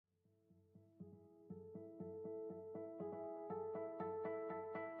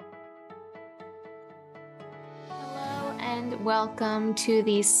welcome to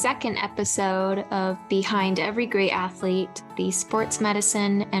the second episode of Behind Every Great Athlete, the Sports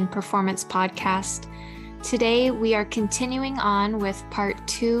Medicine and Performance Podcast. Today, we are continuing on with part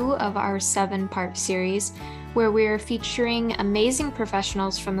 2 of our 7-part series, where we are featuring amazing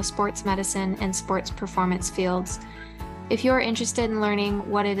professionals from the sports medicine and sports performance fields. If you're interested in learning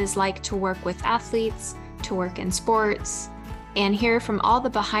what it is like to work with athletes, to work in sports, and hear from all the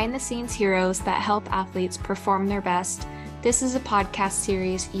behind-the-scenes heroes that help athletes perform their best, this is a podcast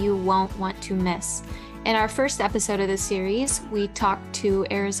series you won't want to miss. In our first episode of this series, we talked to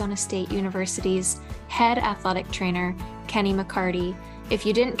Arizona State University's head athletic trainer, Kenny McCarty. If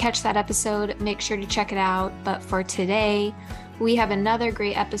you didn't catch that episode, make sure to check it out. But for today, we have another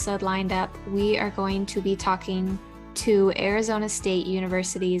great episode lined up. We are going to be talking to Arizona State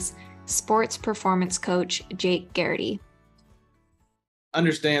University's sports performance coach, Jake Garrity.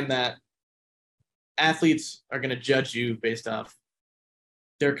 Understand that athletes are going to judge you based off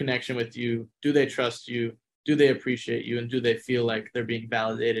their connection with you. Do they trust you? Do they appreciate you? And do they feel like they're being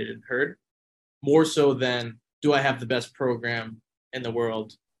validated and heard? More so than, do I have the best program in the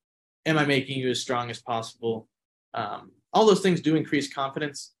world? Am I making you as strong as possible? All those things do increase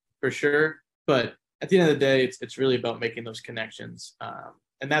confidence for sure. But at the end of the day, it's really about making those connections.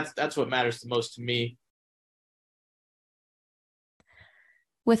 And that's what matters the most to me.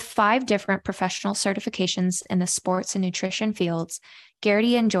 With 5 different professional certifications in the sports and nutrition fields,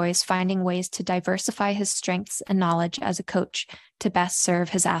 Garrity enjoys finding ways to diversify his strengths and knowledge as a coach to best serve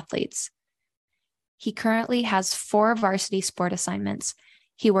his athletes. He currently has 4 varsity sport assignments.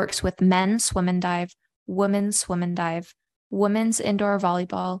 He works with men's swim and dive, women's swim and dive, women's indoor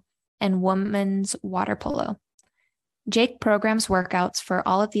volleyball, and women's water polo. Jake programs workouts for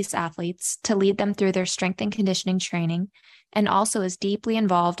all of these athletes to lead them through their strength and conditioning training, and also is deeply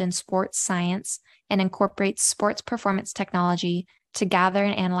involved in sports science and incorporates sports performance technology to gather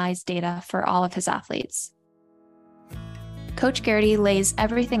and analyze data for all of his athletes. Coach Garrity lays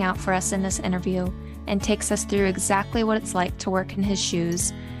everything out for us in this interview and takes us through exactly what it's like to work in his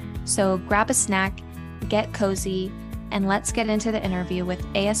shoes. So grab a snack, get cozy, and let's get into the interview with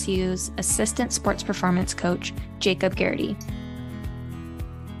ASU's Assistant Sports Performance Coach, Jacob Garrity.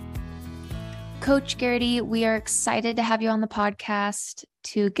 Coach Garrity, we are excited to have you on the podcast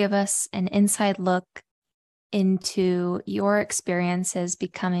to give us an inside look into your experiences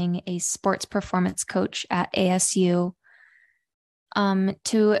becoming a sports performance coach at ASU.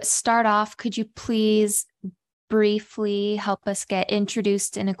 To start off, could you please briefly help us get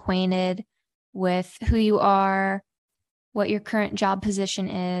introduced and acquainted with who you are, what your current job position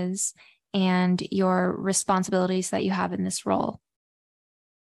is, and your responsibilities that you have in this role?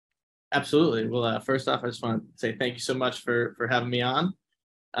 Absolutely. Well, first off, I just want to say thank you so much for having me on.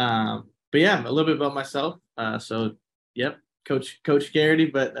 But yeah, a little bit about myself. Coach Garrity,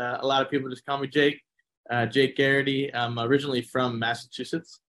 but a lot of people just call me Jake. Jake Garrity. I'm originally from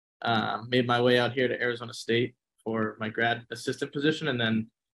Massachusetts. Made my way out here to Arizona State for my grad assistant position, and then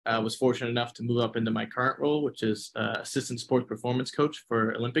was fortunate enough to move up into my current role, which is assistant sports performance coach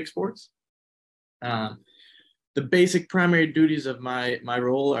for Olympic sports. The basic primary duties of my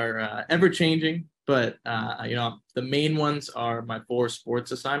role are ever changing, but the main ones are my 4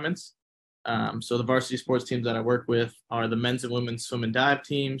 sports assignments. So the varsity sports teams that I work with are the men's and women's swim and dive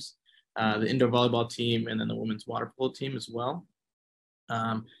teams, the indoor volleyball team, and then the women's water polo team as well.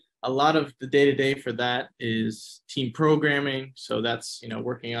 A lot of the day-to-day for that is team programming. So that's,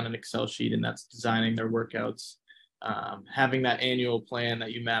 working on an Excel sheet, and that's designing their workouts, having that annual plan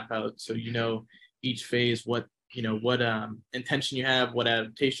that you map out. So, each phase, what intention you have, what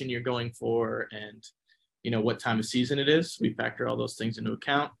adaptation you're going for, and, what time of season it is. We factor all those things into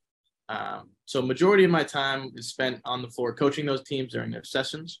account. So majority of my time is spent on the floor coaching those teams during their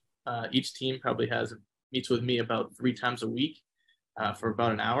sessions. Each team probably meets with me about 3 times a week for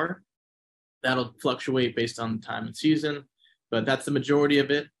about an hour. That'll fluctuate based on the time and season, but that's the majority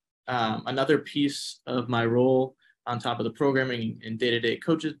of it. Another piece of my role on top of the programming and day-to-day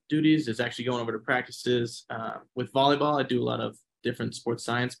coaches duties is actually going over to practices. With volleyball, I do a lot of different sports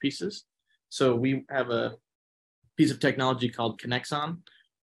science pieces. So we have a piece of technology called Connexon,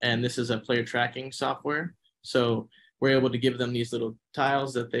 and this is a player tracking software. So we're able to give them these little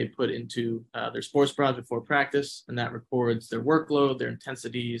tiles that they put into their sports bras before practice, and that records their workload, their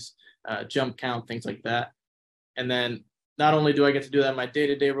intensities, jump count, things like that. And then not only do I get to do that in my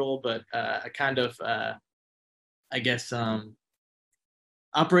day-to-day role, but I kind of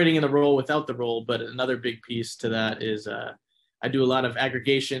operating in the role without the role. But another big piece to that is I do a lot of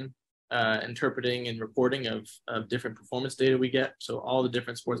aggregation, interpreting and reporting of different performance data we get. So all the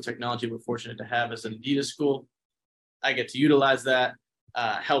different sports technology we're fortunate to have as an Adidas school. I get to utilize that,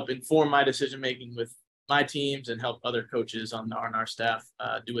 help inform my decision making with my teams, and help other coaches on our staff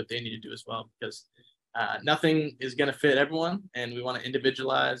do what they need to do as well, because nothing is going to fit everyone, and we want to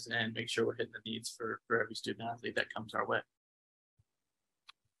individualize and make sure we're hitting the needs for every student athlete that comes our way.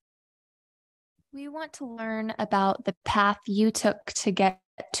 We want to learn about the path you took to get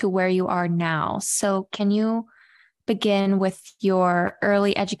to where you are now. So can you begin with your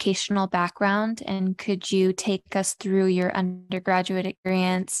early educational background, and could you take us through your undergraduate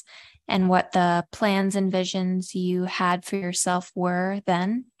experience and what the plans and visions you had for yourself were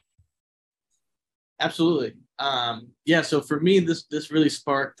then? Absolutely. Yeah, so for me, this really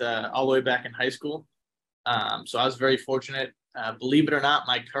sparked all the way back in high school. So I was very fortunate. Believe it or not,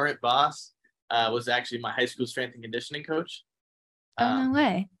 my current boss was actually my high school strength and conditioning coach. Oh, no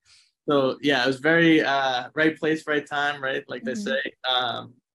way. So yeah, it was very right place, right time, right? Like they say.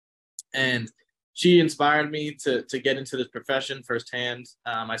 And she inspired me to get into this profession firsthand.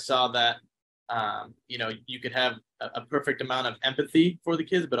 I saw that you could have a perfect amount of empathy for the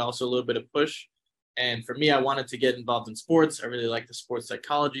kids, but also a little bit of push. And for me, I wanted to get involved in sports. I really like the sports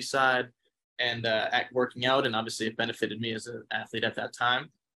psychology side and working out, and obviously it benefited me as an athlete at that time.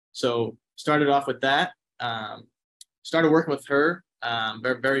 So started off with that. Started working with her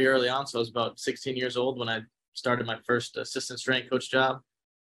very, very early on. So I was about 16 years old when I started my first assistant strength coach job.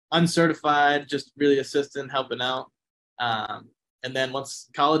 Uncertified, just really assistant, helping out. And then once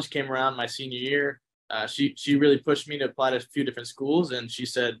college came around my senior year, she really pushed me to apply to a few different schools, and she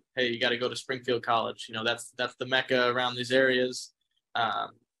said, "Hey, you got to go to Springfield College. That's the mecca around these areas,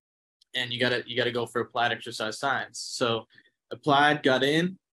 and you gotta go for applied exercise science." So applied, got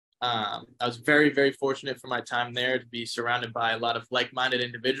in. I was very, very fortunate for my time there to be surrounded by a lot of like-minded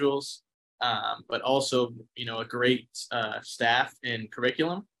individuals, but also a great staff and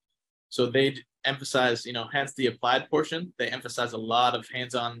curriculum. So they emphasize, hence the applied portion, they emphasize a lot of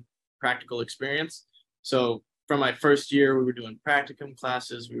hands-on practical experience. So from my first year, we were doing practicum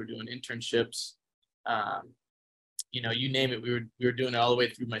classes, we were doing internships, you name it, we were doing it all the way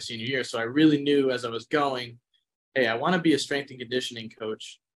through my senior year. So I really knew as I was going, hey, I want to be a strength and conditioning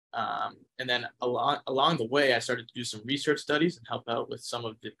coach. And then along the way, I started to do some research studies and help out with some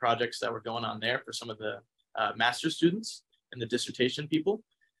of the projects that were going on there for some of the master's students and the dissertation people.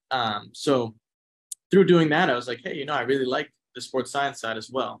 So through doing that, I was like, hey, I really like the sports science side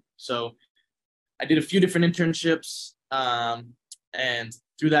as well. So I did a few different internships, and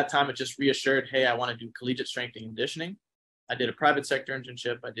through that time, it just reassured, hey, I want to do collegiate strength and conditioning. I did a private sector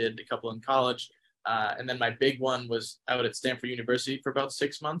internship. I did a couple in college. And then my big one was out at Stanford University for about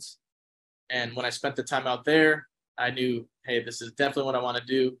 6 months. And when I spent the time out there, I knew, hey, this is definitely what I want to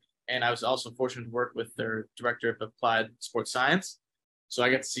do. And I was also fortunate to work with their director of applied sports science. So I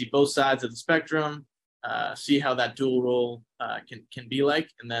got to see both sides of the spectrum, see how that dual role can be like.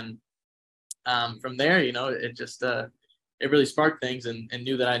 And then from there, it just it really sparked things, and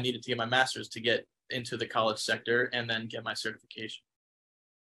knew that I needed to get my master's to get into the college sector and then get my certification.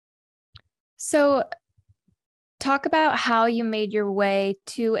 So talk about how you made your way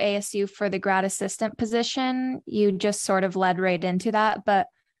to ASU for the grad assistant position. You just sort of led right into that, but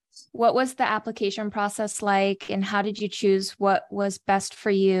what was the application process like, and how did you choose what was best for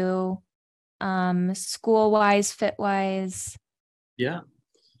you, school-wise, fit-wise? Yeah.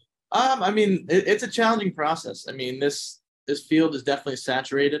 I mean, it's a challenging process. I mean, this field is definitely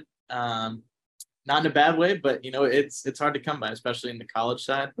saturated. Not in a bad way, but it's hard to come by, especially in the college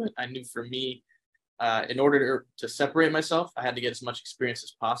side. But I knew for me, in order to separate myself, I had to get as much experience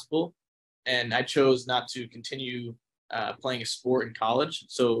as possible. And I chose not to continue playing a sport in college.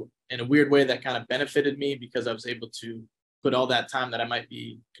 So in a weird way, that kind of benefited me, because I was able to put all that time that I might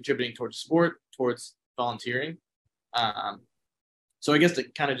be contributing towards sport, towards volunteering. So I guess to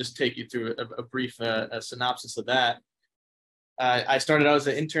kind of just take you through a brief synopsis of that. I started out as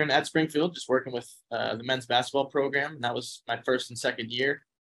an intern at Springfield, just working with the men's basketball program. And that was my first and second year.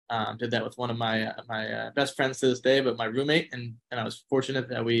 Did that with one of my best friends to this day, but my roommate. And I was fortunate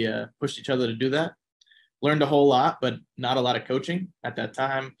that we pushed each other to do that. Learned a whole lot, but not a lot of coaching at that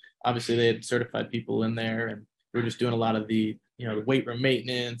time. Obviously, they had certified people in there, and we were just doing a lot of the weight room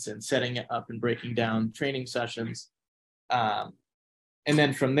maintenance and setting it up and breaking down training sessions. And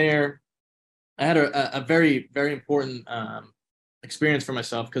then from there, I had a very, very important experience for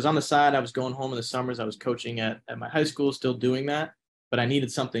myself, because on the side, I was going home in the summers. I was coaching at my high school, still doing that, but I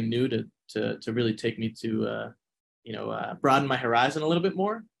needed something new to really take me to broaden my horizon a little bit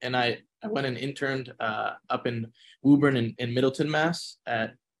more. And I went and interned up in Woburn in Middleton, Mass,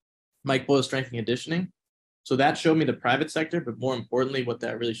 at Mike Boyle Strength and Conditioning. So that showed me the private sector, but more importantly, what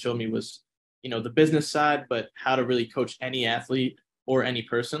that really showed me was the business side, but how to really coach any athlete or any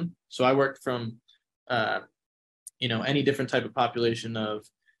person. So I worked from, any different type of population of,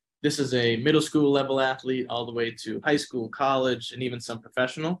 this is a middle school level athlete all the way to high school, college, and even some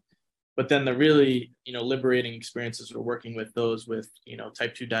professional. But then the really, liberating experiences were working with those with,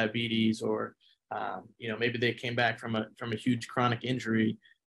 type 2 diabetes, or, maybe they came back from a huge chronic injury,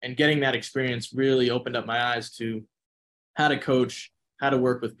 and getting that experience really opened up my eyes to how to coach, how to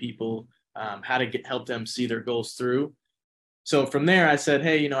work with people, how to help them see their goals through. So from there, I said,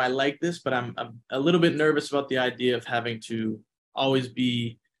 hey, I like this, but I'm a little bit nervous about the idea of having to always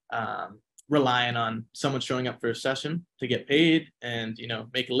be relying on someone showing up for a session to get paid and,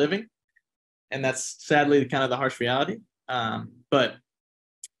 make a living. And that's sadly kind of the harsh reality. But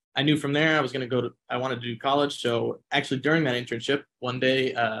I knew from there I wanted to do college. So actually during that internship, one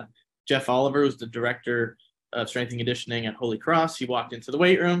day, Jeff Oliver was the director of strength and conditioning at Holy Cross. He walked into the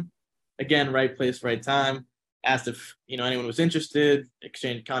weight room, again, right place, right time, asked if, anyone was interested,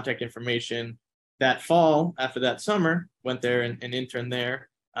 exchanged contact information. That fall, after that summer, went there and interned there,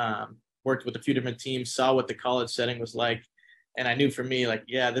 worked with a few different teams, saw what the college setting was like. And I knew for me, like,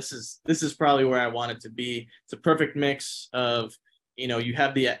 yeah, this is probably where I wanted to be. It's a perfect mix of, you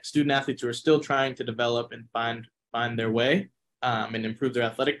have the student athletes who are still trying to develop and find their way, and improve their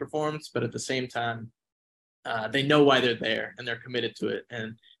athletic performance, but at the same time, they know why they're there and they're committed to it.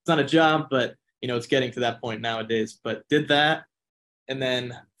 And it's not a job, but it's getting to that point nowadays. But did that, and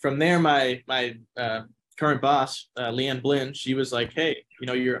then from there, my current boss, Leanne Blinn, she was like, hey,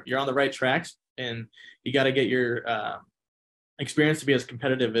 you're on the right tracks, and you got to get your experience to be as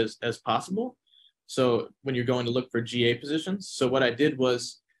competitive as possible. So when you're going to look for GA positions. So what I did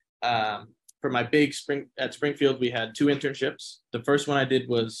was, for my big at Springfield, we had 2 internships. The first one I did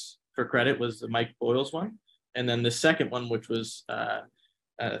was for credit, was the Mike Boyles one. And then the second one, which was a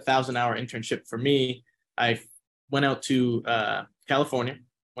 1,000-hour internship for me, I went out to California,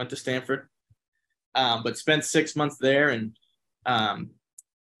 went to Stanford, but spent 6 months there. And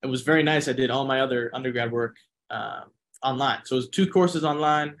it was very nice. I did all my other undergrad work online. So it was 2 courses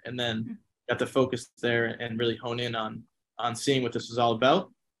online, and then got to focus there and really hone in on seeing what this was all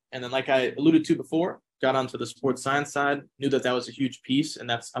about. And then, like I alluded to before, got onto the sports science side, knew that was a huge piece, and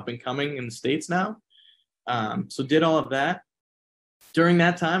that's up and coming in the States now. So did all of that. During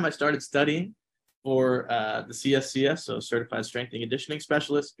that time, I started studying for the CSCS, so Certified Strength and Conditioning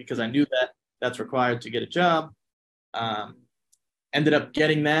Specialist, because I knew that that's required to get a job. Ended up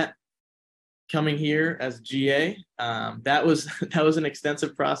getting that, coming here as GA. That was an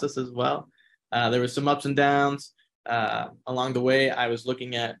extensive process as well. There were some ups and downs along the way. I was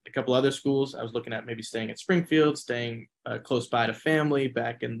looking at a couple other schools. I was looking at maybe staying at Springfield, staying close by to family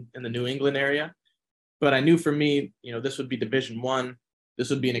back in the New England area. But I knew for me, this would be Division I. This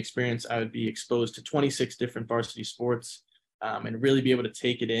would be an experience. I would be exposed to 26 different varsity sports, and really be able to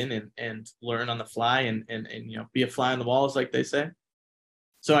take it in and learn on the fly and be a fly on the walls, like they say.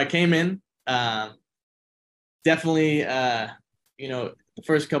 So I came in, definitely, the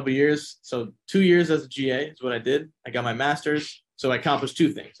first couple of years. So 2 years as a GA is what I did. I got my master's. So I accomplished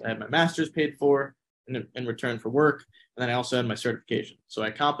 2 things. I had my master's paid for in return for work. And then I also had my certification. So I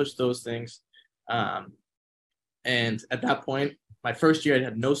accomplished those things. And at that point, my first year, I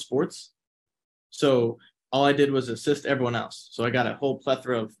had no sports. So all I did was assist everyone else. So I got a whole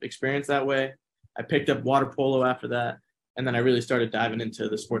plethora of experience that way. I picked up water polo after that. And then I really started diving into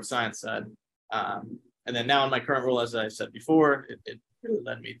the sports science side. And then now in my current role, as I said before, it really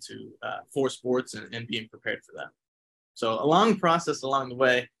led me to 4 sports and being prepared for that. So a long process along the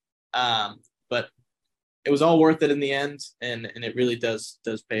way, but it was all worth it in the end, and it really does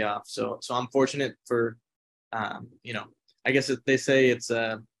pay off. So I'm fortunate for, I guess they say it's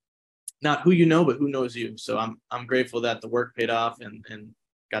not who you know, but who knows you. So I'm grateful that the work paid off and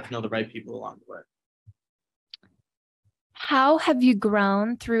got to know the right people along the way. How have you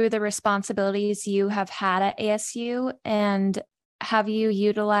grown through the responsibilities you have had at ASU, and have you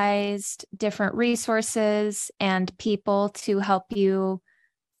utilized different resources and people to help you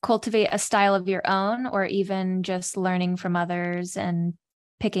cultivate a style of your own, or even just learning from others and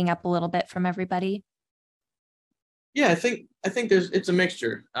picking up a little bit from everybody? Yeah, I think it's a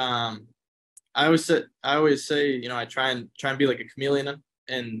mixture. I always say, I try and be like a chameleon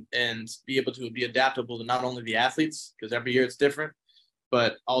and be able to be adaptable to not only the athletes, because every year it's different,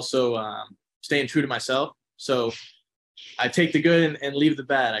 but also staying true to myself. So I take the good and leave the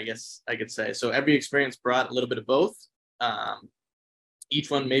bad, I guess I could say. So every experience brought a little bit of both. Each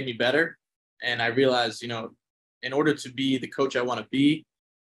one made me better. And I realized, in order to be the coach I want to be,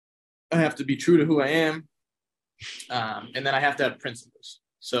 I have to be true to who I am. And then I have to have principles.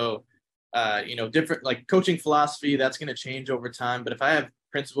 So different like coaching philosophy, that's going to change over time. But if I have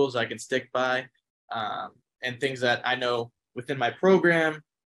principles I can stick by, and things that I know within my program,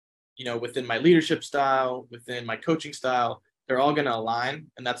 within my leadership style, within my coaching style, they're all going to align.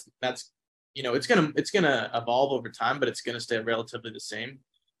 And that's it's gonna evolve over time, but it's going to stay relatively the same.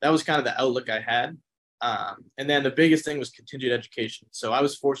 That was kind of the outlook I had. And then the biggest thing was continued education. So I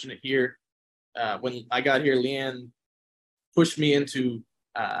was fortunate here. When I got here, Leanne pushed me into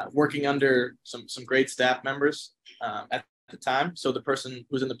working under some great staff members at the time. So the person who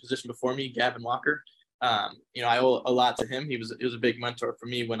was in the position before me, Gavin Walker, I owe a lot to him. He was a big mentor for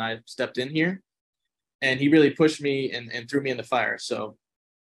me when I stepped in here, and he really pushed me and threw me in the fire. So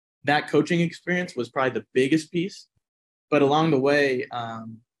that coaching experience was probably the biggest piece. But along the way,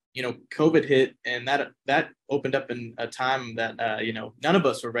 COVID hit, and that opened up in a time that none of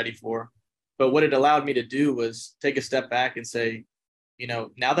us were ready for. But what it allowed me to do was take a step back and say,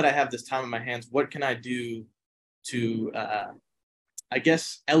 now that I have this time in my hands, what can I do to, I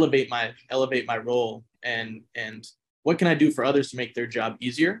guess, elevate my role, and what can I do for others to make their job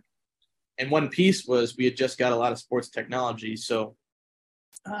easier? And one piece was we had just got a lot of sports technology, so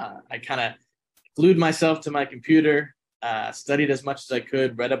I kind of glued myself to my computer, studied as much as I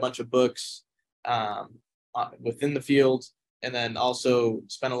could, read a bunch of books within the field, and then also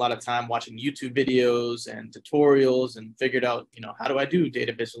spent a lot of time watching YouTube videos and tutorials, and figured out, how do I do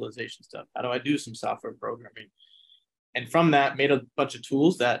data visualization stuff? How do I do some software programming? And from that, made a bunch of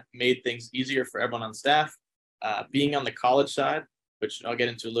tools that made things easier for everyone on staff. Being on the college side, which I'll get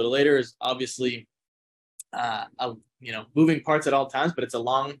into a little later, is obviously moving parts at all times, but it's a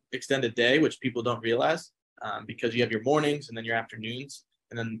long extended day, which people don't realize, because you have your mornings and then your afternoons.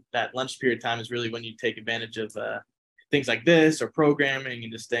 And then that lunch period time is really when you take advantage of things like this or programming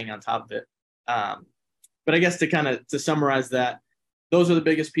and just staying on top of it. But I guess to summarize that, those are the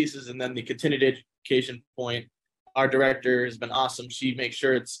biggest pieces. And then the continued education point, our director has been awesome. She makes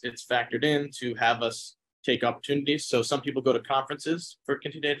sure it's factored in to have us take opportunities. So some people go to conferences for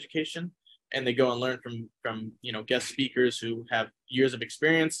continued education, and they go and learn from guest speakers who have years of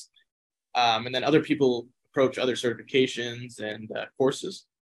experience. And then other people approach other certifications and courses.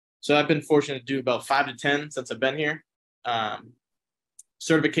 So I've been fortunate to do about 5 to 10 since I've been here.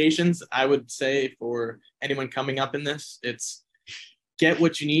 Certifications, I would say, for anyone coming up in this, it's get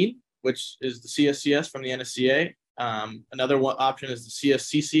what you need, which is the CSCS from the NSCA. Another option is the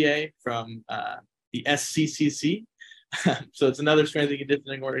CSCCA from the SCCC. So it's another strength and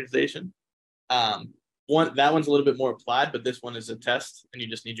conditioning organization. That one's a little bit more applied, but this one is a test, and you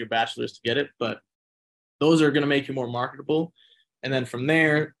just need your bachelor's to get it. But those are going to make you more marketable. And then from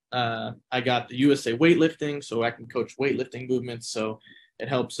there, I got the USA weightlifting, so I can coach weightlifting movements. So it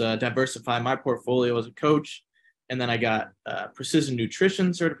helps diversify my portfolio as a coach. And then I got precision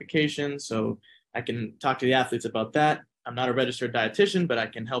nutrition certification, so I can talk to the athletes about that. I'm not a registered dietitian, but I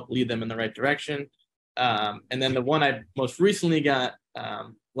can help lead them in the right direction. And then the one I most recently got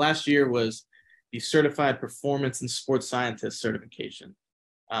last year was the Certified Performance and Sports Scientist certification,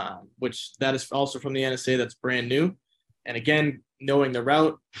 which that is also from the NSA. That's brand new. And again, knowing the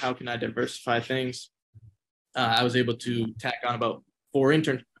route, how can I diversify things? I was able to tack on about four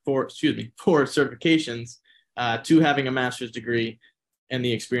certifications to having a master's degree and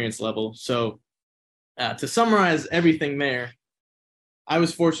the experience level. So to summarize everything there, I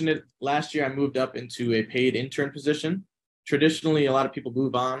was fortunate. Last year, I moved up into a paid intern position. Traditionally, a lot of people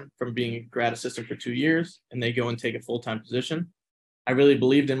move on from being a grad assistant for 2 years, and they go and take a full-time position. I really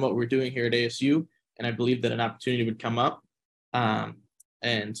believed in what we're doing here at ASU, and I believed that an opportunity would come up.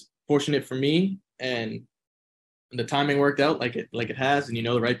 And fortunate for me, and the timing worked out like it has, and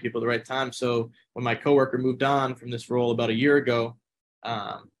the right people at the right time. So when my coworker moved on from this role about a year ago,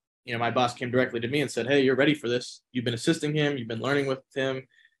 my boss came directly to me and said, "Hey, you're ready for this. You've been assisting him, you've been learning with him,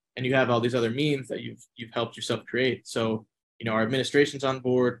 and you have all these other means that you've helped yourself create. So, our administration's on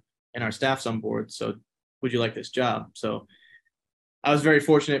board and our staff's on board. So would you like this job?" So I was very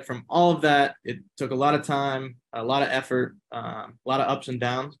fortunate from all of that. It took a lot of time, a lot of effort, a lot of ups and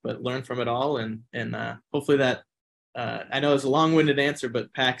downs, but learned from it all. And hopefully that, I know it's a long-winded answer,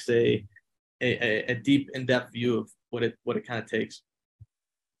 but packs a deep, in-depth view of what it kind of takes.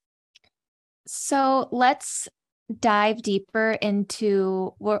 So let's dive deeper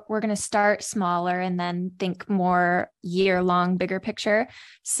into, we're going to start smaller and then think more year-long, bigger picture.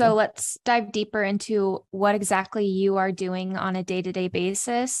 So let's dive deeper into what exactly you are doing on a day-to-day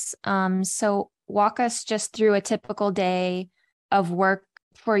basis. So walk us just through a typical day of work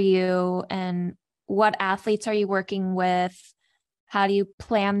for you, and what athletes are you working with? How do you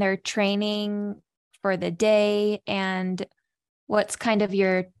plan their training for the day? And what's kind of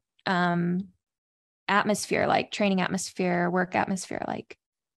your atmosphere like, training atmosphere, work atmosphere like?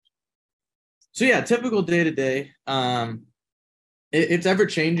 So yeah, typical day to day. It's ever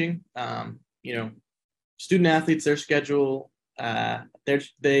changing. Student athletes, their schedule,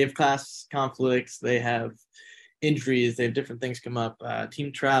 they have class conflicts, they have injuries, they have different things come up,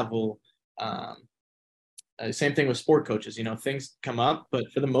 team travel. Same thing with sport coaches. Things come up,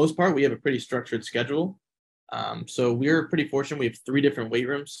 but for the most part, we have a pretty structured schedule. So we're pretty fortunate. We have 3 different weight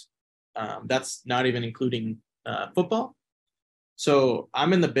rooms. That's not even including football. So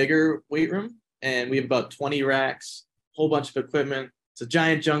I'm in the bigger weight room, and we have about 20 racks, whole bunch of equipment. It's a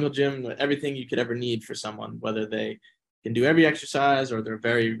giant jungle gym with everything you could ever need for someone, whether they can do every exercise or they're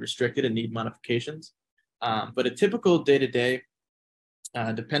very restricted and need modifications. But a typical day to day,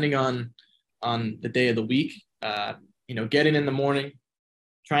 depending on the day of the week, getting in the morning,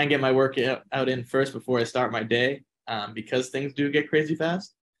 try and get my workout out in first before I start my day, because things do get crazy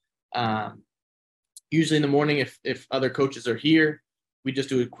fast. Usually in the morning, if other coaches are here, we just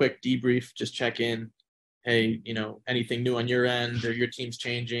do a quick debrief, just check in. Hey, anything new on your end, or your team's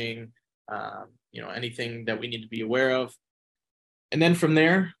changing, anything that we need to be aware of. And then from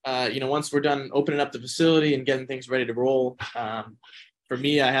there, once we're done opening up the facility and getting things ready to roll, for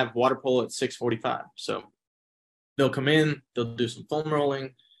me, I have water polo at 6:45. So they'll come in, they'll do some foam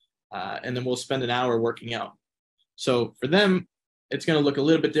rolling, and then we'll spend an hour working out. So for them, it's going to look a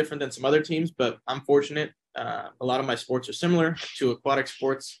little bit different than some other teams, but I'm fortunate. A lot of my sports are similar to aquatic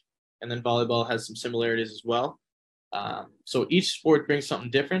sports, and then volleyball has some similarities as well. So each sport brings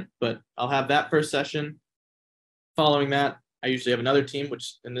something different, but I'll have that first session. Following that, I usually have another team,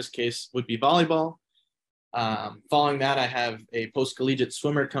 which in this case would be volleyball. Following that, I have a post-collegiate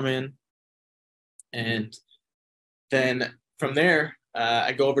swimmer come in. And then from there,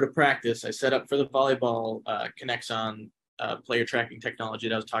 I go over to practice. I set up for the volleyball Connexon player tracking technology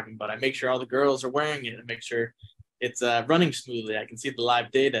that I was talking about. I make sure all the girls are wearing it and make sure it's running smoothly. I can see the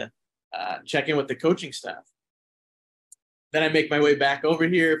live data, check in with the coaching staff. Then I make my way back over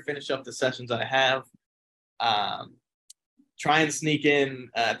here, finish up the sessions that I have. Try and sneak in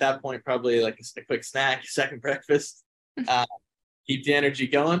at that point, probably like a quick snack, second breakfast, keep the energy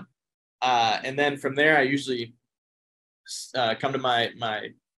going. And then from there, I usually come to my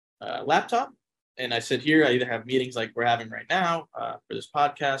laptop, and I sit here. I either have meetings like we're having right now for this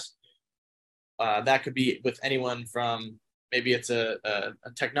podcast. That could be with anyone from, maybe it's a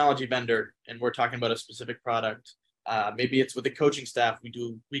technology vendor and we're talking about a specific product. Maybe it's with the coaching staff. We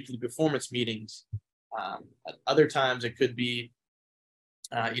do weekly performance meetings. Other times it could be,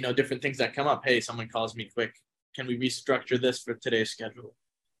 different things that come up. Hey, someone calls me quick. Can we restructure this for today's schedule?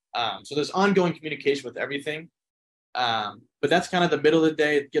 So there's ongoing communication with everything. But that's kind of the middle of the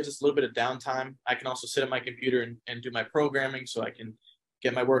day. It gives us a little bit of downtime. I can also sit at my computer and do my programming, so I can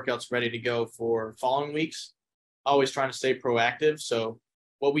get my workouts ready to go for following weeks. Always trying to stay proactive. So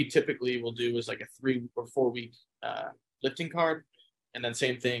what we typically will do is like a 3 or 4 week lifting card. And then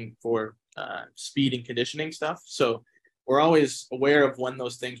same thing for speed and conditioning stuff. So we're always aware of when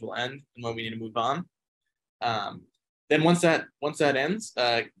those things will end and when we need to move on. Then once that ends,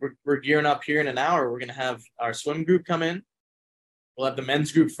 we're gearing up here in an hour. We're going to have our swim group come in. We'll have the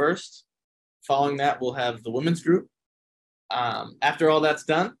men's group first. Following that, we'll have the women's group. After all that's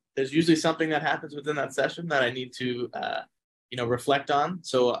done, there's usually something that happens within that session that I need to, reflect on.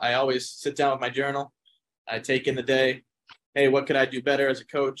 So I always sit down with my journal. I take in the day. Hey, what could I do better as a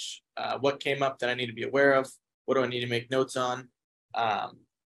coach? What came up that I need to be aware of? What do I need to make notes on?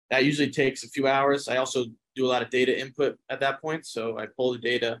 That usually takes a few hours. I also do a lot of data input at that point. So I pull the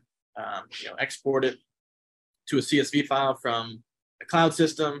data, export it to a CSV file from a cloud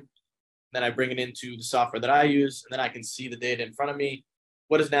system. Then I bring it into the software that I use, and then I can see the data in front of me.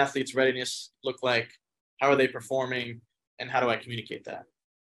 What does an athlete's readiness look like? How are they performing? And how do I communicate that?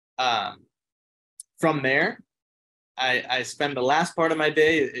 From there, I spend the last part of my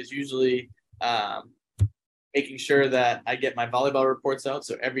day is usually making sure that I get my volleyball reports out.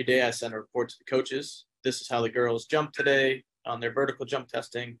 So every day I send a report to the coaches. This is how the girls jumped today on their vertical jump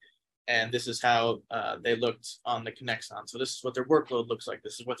testing. And this is how they looked on the Connexon. So this is what their workload looks like.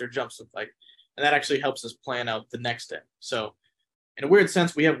 This is what their jumps look like. And that actually helps us plan out the next day. So in a weird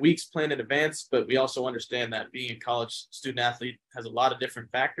sense, we have weeks planned in advance, but we also understand that being a college student athlete has a lot of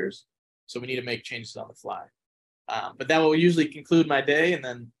different factors. So we need to make changes on the fly. But that will usually conclude my day, and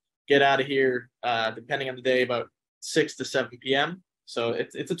then get out of here, depending on the day, about 6 to 7 p.m. So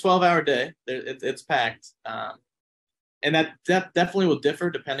it's a 12-hour day. It's packed. And that definitely will differ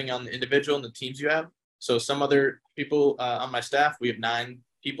depending on the individual and the teams you have. So some other people on my staff, we have 9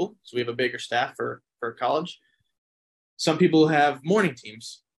 people. So we have a bigger staff for college. Some people have morning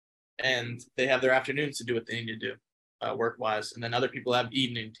teams. and they have their afternoons to do what they need to do work wise. And then other people have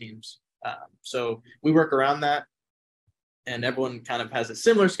evening teams. So we work around that, and everyone kind of has a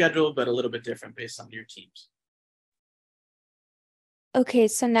similar schedule, but a little bit different based on your teams. Okay,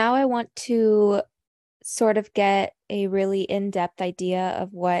 so now I want to sort of get a really in-depth idea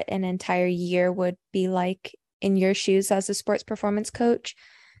of what an entire year would be like in your shoes as a sports performance coach.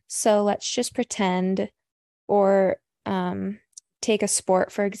 So let's just pretend or take a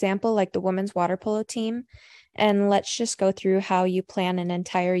sport, for example, like the women's water polo team, and let's just go through how you plan an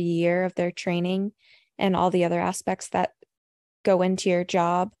entire year of their training and all the other aspects that go into your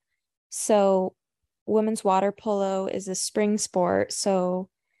job. So, women's water polo is a spring sport. So,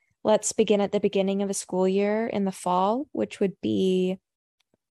 let's begin at the beginning of a school year in the fall, which would be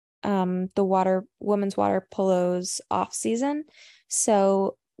the women's water polo's off season.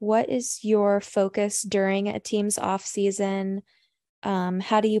 So, what is your focus during a team's off season?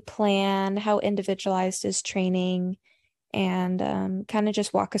 How do you plan? How individualized is training? And kind of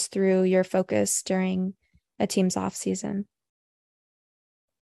just walk us through your focus during a team's off season.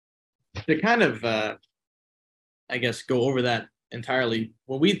 To kind of, I guess, go over that entirely,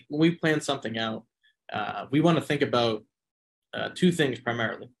 when we plan something out, we want to think about two things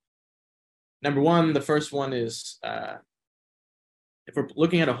primarily. Number one, the first one is if we're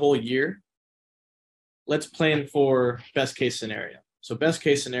looking at a whole year, let's plan for best case scenario. So best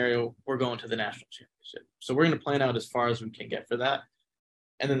case scenario, we're going to the national championship. So we're going to plan out as far as we can get for that.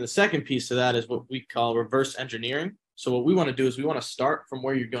 And then the second piece of that is what we call reverse engineering. So what we want to do is we want to start from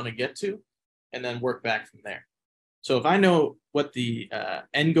where you're going to get to and then work back from there. So if I know what the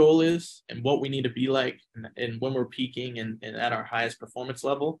end goal is and what we need to be like and when we're peaking and at our highest performance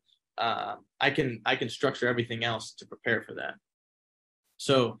level, I can structure everything else to prepare for that.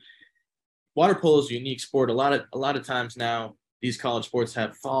 So water polo is a unique sport. A lot of times now, these college sports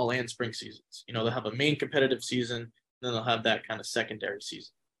have fall and spring seasons. They'll have a main competitive season, and then they'll have that kind of secondary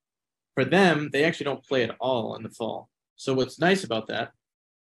season. For them, they actually don't play at all in the fall. So what's nice about that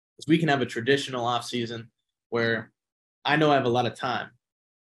is we can have a traditional off season where I know I have a lot of time,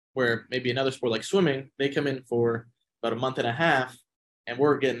 where maybe another sport like swimming, they come in for about a month and a half, and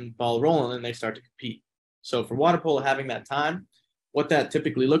we're getting ball rolling, and they start to compete. So for water polo, having that time, what that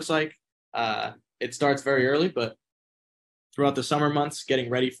typically looks like, it starts very early, but throughout the summer months, getting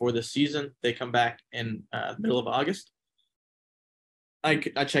ready for the season, they come back in the middle of August. I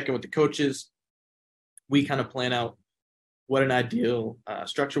check in with the coaches. We kind of plan out what an ideal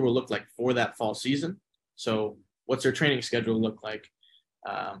structure will look like for that fall season. So what's their training schedule look like?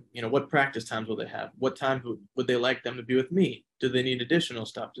 What practice times will they have? What time would they like them to be with me? Do they need additional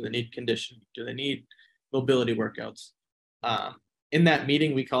stuff? Do they need conditioning? Do they need mobility workouts? In that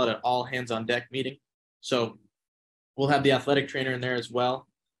meeting, we call it an all hands on deck meeting. So we'll have the athletic trainer in there as well.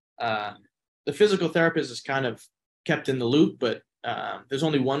 The physical therapist is kind of kept in the loop, but there's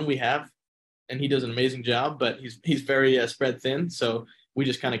only one we have, and he does an amazing job, but he's very spread thin. So we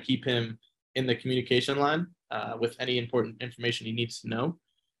just kind of keep him in the communication line with any important information he needs to know.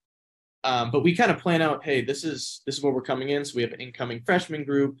 But we kind of plan out, hey, this is where we're coming in. So we have an incoming freshman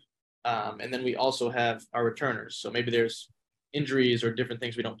group, and then we also have our returners. So maybe there's injuries or different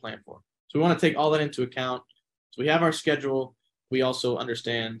things we don't plan for. So we want to take all that into account. So we have our schedule. We also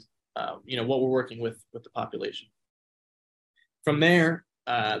understand, what we're working with the population. From there,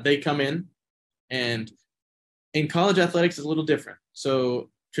 they come in, and in college athletics is a little different. So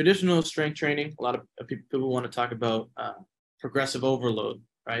traditional strength training, a lot of people want to talk about progressive overload,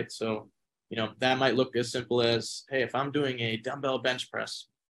 right? So, that might look as simple as, hey, if I'm doing a dumbbell bench press,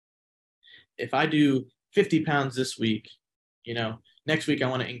 if I do 50 pounds this week, next week I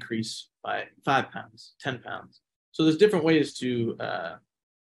want to increase by 5 pounds, 10 pounds. So there's different ways to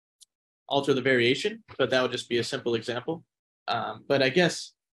alter the variation, but that would just be a simple example. But I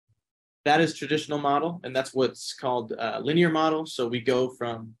guess that is traditional model, and that's what's called linear model. So we go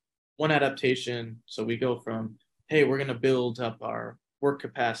from one adaptation. So we go from, hey, we're going to build up our work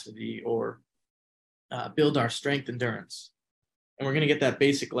capacity or build our strength endurance. And we're going to get that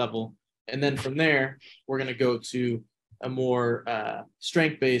basic level. And then from there, we're going to go to a more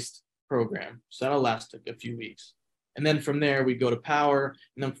strength-based program. So that'll last a few weeks. And then from there, we go to power.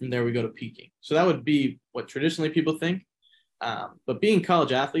 And then from there, we go to peaking. So that would be what traditionally people think. But being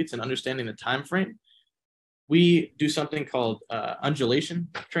college athletes and understanding the time frame, we do something called undulation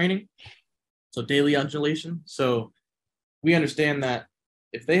training. So daily undulation. So we understand that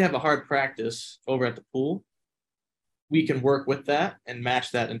if they have a hard practice over at the pool, we can work with that and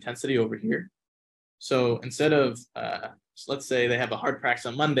match that intensity over here. So instead of, let's say they have a hard practice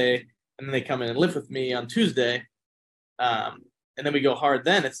on Monday and then they come in and lift with me on Tuesday, and then we go hard,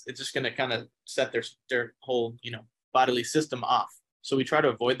 then it's just going to kind of set their whole, bodily system off. So we try to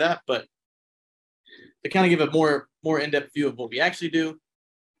avoid that. But to kind of give a more in-depth view of what we actually do,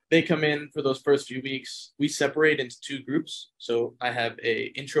 they come in for those first few weeks. We separate into two groups. So I have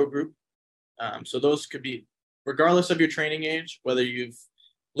a intro group. So those could be, regardless of your training age, whether you've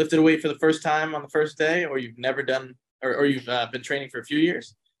lifted a weight for the first time on the first day, or you've never done, or you've been training for a few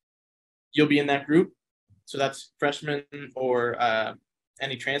years, you'll be in that group. So that's freshmen or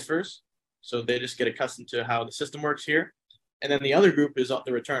any transfers. So they just get accustomed to how the system works here. And then the other group is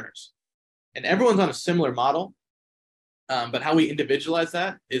the returners. And everyone's on a similar model, but how we individualize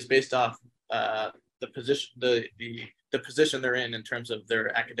that is based off the position the position they're in terms of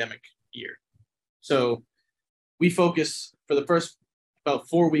their academic year. So we focus for the first about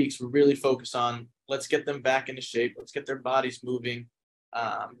 4 weeks. We really focus on, let's get them back into shape. Let's get their bodies moving.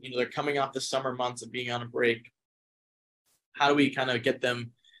 They're coming off the summer months of being on a break. How do we kind of get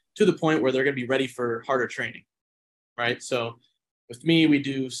them to the point where they're going to be ready for harder training, right? So with me, we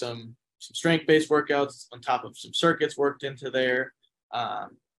do some strength-based workouts on top of some circuits worked into there.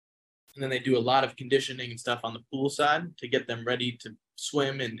 And then they do a lot of conditioning and stuff on the pool side to get them ready to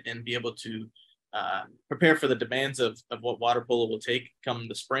swim and be able to prepare for the demands of what water polo will take come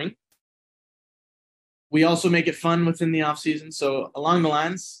the spring. We also make it fun within the off season. So along the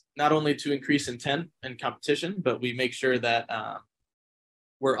lines, not only to increase intent and competition, but we make sure that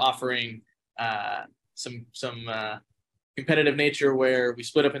we're offering some competitive nature where we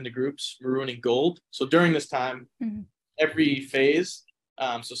split up into groups, maroon and gold. So during this time, every phase,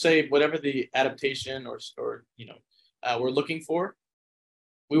 so say whatever the adaptation or we're looking for,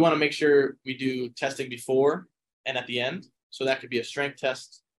 we want to make sure we do testing before and at the end. So that could be a strength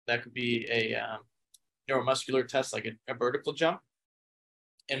test. That could be a neuromuscular test, like a vertical jump.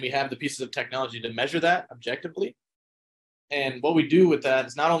 And we have the pieces of technology to measure that objectively. And what we do with that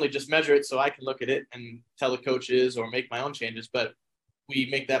is not only just measure it so I can look at it and tell the coaches or make my own changes, but we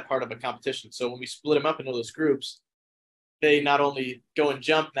make that part of a competition. So when we split them up into those groups, they not only go and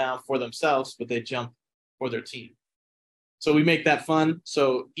jump now for themselves, but they jump for their team. So we make that fun.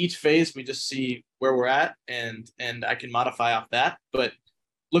 So each phase, we just see where we're at, and I can modify off that. But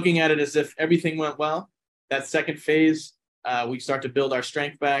looking at it as if everything went well, that second phase, we start to build our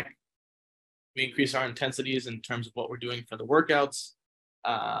strength back. We increase our intensities in terms of what we're doing for the workouts.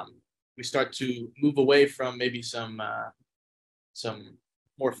 We start to move away from maybe some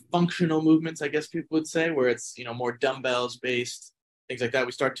more functional movements, I guess people would say, where it's more dumbbells based, things like that.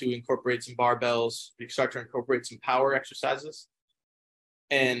 We start to incorporate some barbells. We start to incorporate some power exercises,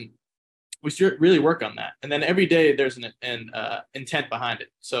 and we really work on that. And then every day there's an intent behind it.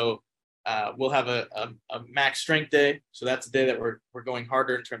 So we'll have a max strength day. So that's a day that we're going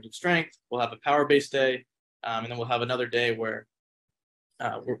harder in terms of strength. We'll have a power-based day, and then we'll have another day where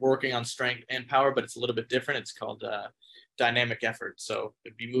we're working on strength and power, but it's a little bit different. It's called dynamic effort. So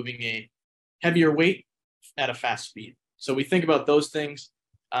it'd be moving a heavier weight at a fast speed. So we think about those things.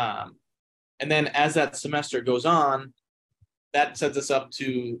 And then as that semester goes on, that sets us up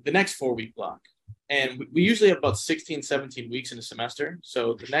to the next 4-week block. And we usually have about 16, 17 weeks in a semester.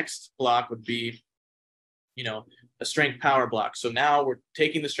 So the next block would be, a strength power block. So now we're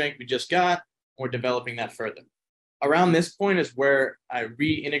taking the strength we just got, we're developing that further. Around this point is where I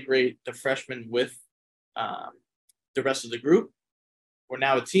reintegrate the freshmen with the rest of the group. We're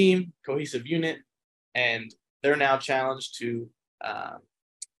now a team, cohesive unit, and they're now challenged to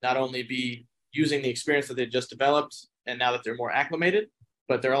not only be using the experience that they just developed, and now that they're more acclimated,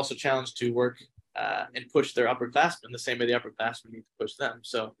 but they're also challenged to work and push their upperclassmen the same way the upperclassmen need to push them.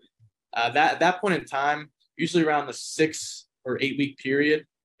 So that point in time, usually around the 6 or 8 week period,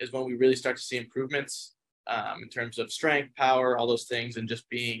 is when we really start to see improvements in terms of strength, power, all those things, and just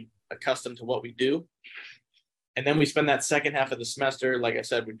being accustomed to what we do. And then we spend that second half of the semester, like I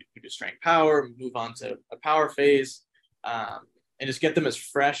said, we do strength power, we move on to a power phase, and just get them as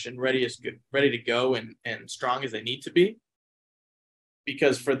fresh and ready to go and strong as they need to be.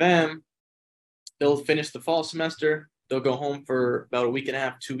 Because for them, they'll finish the fall semester, they'll go home for about a week and a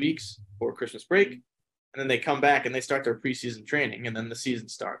half, 2 weeks for Christmas break, and then they come back and they start their preseason training, and then the season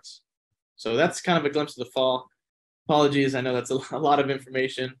starts. So that's kind of a glimpse of the fall. Apologies, I know that's a lot of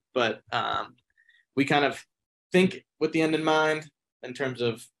information, but we kind of think with the end in mind in terms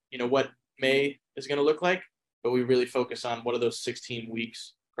of what May is going to look like, but we really focus on what are those 16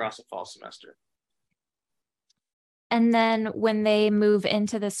 weeks across a fall semester. And then when they move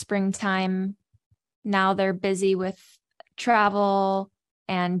into the springtime, now they're busy with travel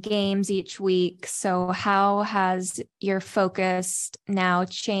and games each week. So how has your focus now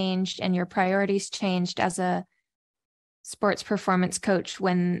changed and your priorities changed as a sports performance coach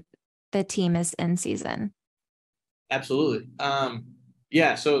when the team is in season? Absolutely.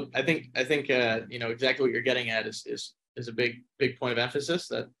 Yeah. So I think exactly what you're getting at is a big point of emphasis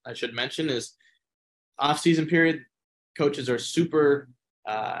that I should mention is off season period. Coaches are super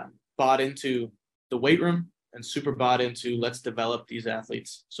bought into the weight room and super bought into let's develop these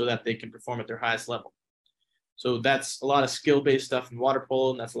athletes so that they can perform at their highest level. So that's a lot of skill-based stuff in water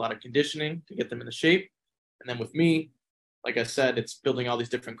polo, and that's a lot of conditioning to get them into shape. And then with me, like I said, it's building all these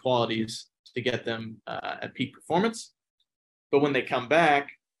different qualities to get them at peak performance. But when they come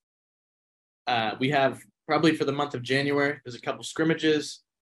back, we have probably for the month of January, there's a couple scrimmages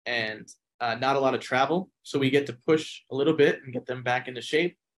and not a lot of travel. So we get to push a little bit and get them back into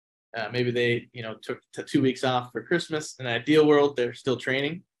shape. Maybe they, took 2 weeks off for Christmas. In an ideal world, they're still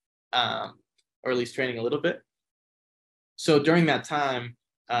training, or at least training a little bit. So during that time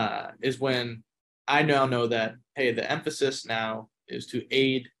is when I now know that, hey, the emphasis now is to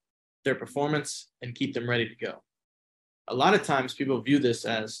aid their performance and keep them ready to go. A lot of times people view this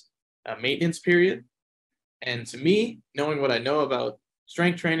as a maintenance period. And to me, knowing what I know about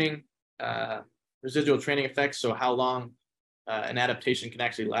strength training, residual training effects, so how long an adaptation can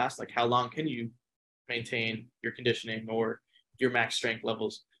actually last, like how long can you maintain your conditioning or your max strength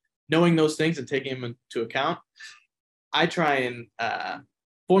levels, knowing those things and taking them into account, I try and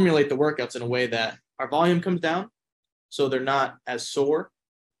formulate the workouts in a way that our volume comes down so they're not as sore,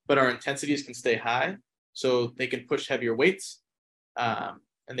 but our intensities can stay high so they can push heavier weights and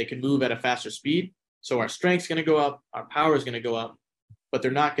they can move at a faster speed. So our strength's going to go up, our power is going to go up, but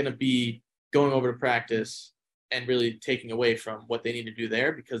they're not going to be going over to practice and really taking away from what they need to do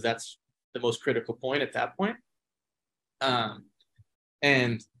there, because that's the most critical point at that point.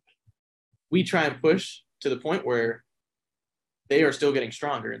 And we try and push to the point where they are still getting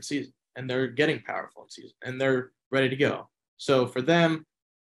stronger in season and they're getting powerful in season and they're ready to go. So for them,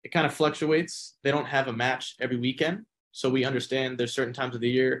 it kind of fluctuates. They don't have a match every weekend. So we understand there's certain times of the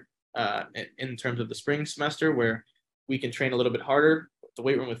year in terms of the spring semester where we can train a little bit harder with the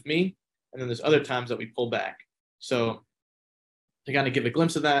weight room with me. And then there's other times that we pull back. So to kind of give a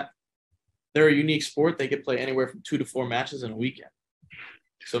glimpse of that, they're a unique sport. They could play anywhere from 2 to 4 matches in a weekend.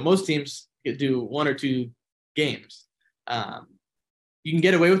 So most teams could do 1 or 2 games. You can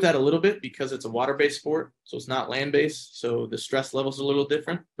get away with that a little bit because it's a water-based sport, so it's not land-based, so the stress level's a little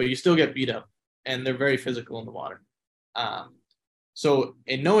different, but you still get beat up, and they're very physical in the water. So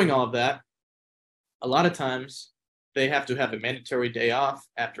in knowing all of that, a lot of times they have to have a mandatory day off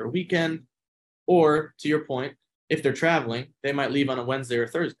after a weekend, or to your point, if they're traveling, they might leave on a Wednesday or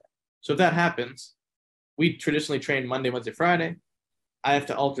Thursday. So if that happens, we traditionally train Monday, Wednesday, Friday. I have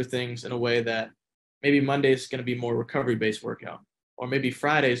to alter things in a way that maybe Monday is going to be more recovery-based workout, or maybe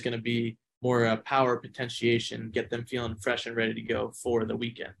Friday is going to be more power potentiation, get them feeling fresh and ready to go for the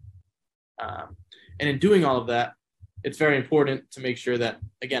weekend. And in doing all of that, it's very important to make sure that,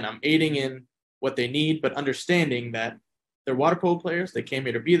 again, I'm aiding in what they need, but understanding that they're water polo players. They came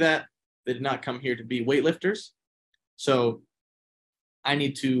here to be that. They did not come here to be weightlifters. So I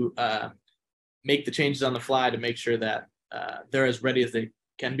need to make the changes on the fly to make sure that they're as ready as they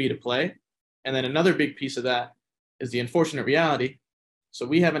can be to play. And then another big piece of that is the unfortunate reality. So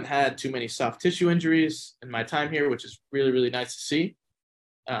we haven't had too many soft tissue injuries in my time here, which is really, really nice to see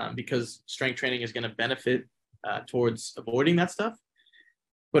because strength training is going to benefit towards avoiding that stuff.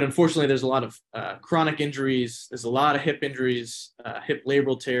 But unfortunately, there's a lot of chronic injuries. There's a lot of hip injuries, hip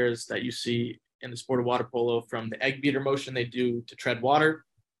labral tears that you see in the sport of water polo from the egg beater motion they do to tread water.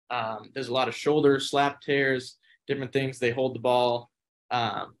 There's a lot of shoulder slap tears, different things. They hold the ball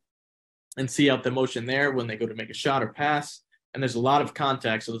and see out the motion there when they go to make a shot or pass. And there's a lot of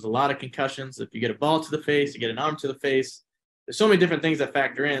contact. So there's a lot of concussions. If you get a ball to the face, you get an arm to the face. There's so many different things that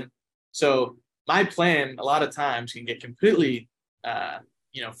factor in. So my plan a lot of times can get completely,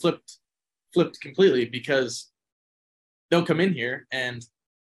 flipped completely because they'll come in here and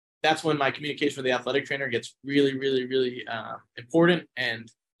that's when my communication with the athletic trainer gets really, really, really important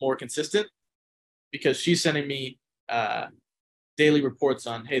and more consistent because she's sending me daily reports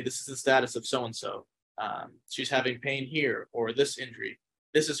on, hey, this is the status of so-and-so. She's having pain here or this injury.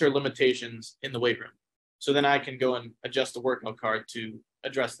 This is her limitations in the weight room. So then I can go and adjust the workout card to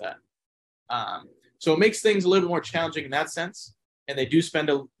address that. So it makes things a little bit more challenging in that sense. And they do spend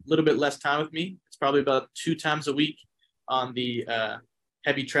a little bit less time with me. It's probably about 2 times a week on the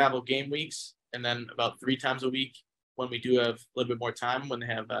heavy travel game weeks. And then about 3 times a week when we do have a little bit more time when they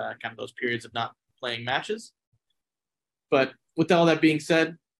have kind of those periods of not playing matches. But with all that being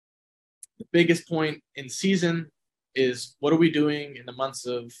said, the biggest point in season is what are we doing in the months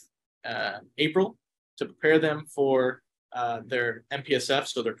of April to prepare them for their MPSF,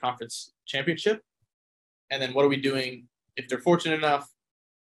 so their conference championship. And then what are we doing if they're fortunate enough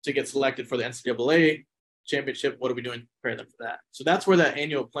to get selected for the NCAA championship? What are we doing to prepare them for that? So that's where that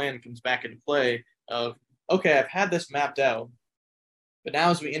annual plan comes back into play of, okay, I've had this mapped out, but now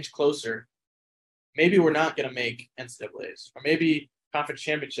as we inch closer, maybe we're not going to make NCAAs, or maybe conference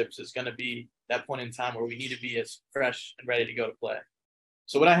championships is going to be that point in time where we need to be as fresh and ready to go to play.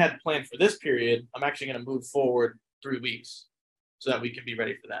 So what I had planned for this period, I'm actually going to move forward 3 weeks so that we can be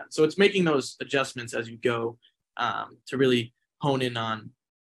ready for that. So it's making those adjustments as you go to really hone in on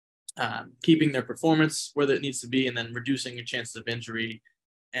keeping their performance where it needs to be, and then reducing your chances of injury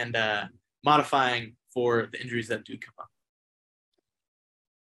and modifying for the injuries that do come up.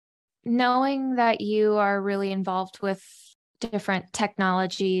 Knowing that you are really involved with different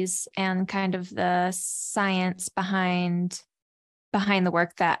technologies and kind of the science behind the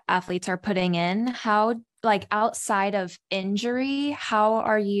work that athletes are putting in, how, like, outside of injury, how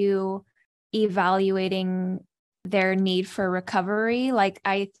are you evaluating their need for recovery? Like,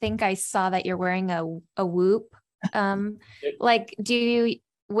 I think I saw that you're wearing a Whoop. Like, do you,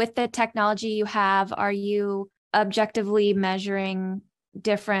 with the technology you have, are you objectively measuring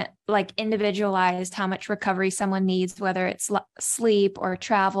different, like, individualized how much recovery someone needs, whether it's sleep or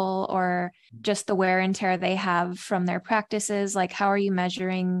travel or just the wear and tear they have from their practices? Like, how are you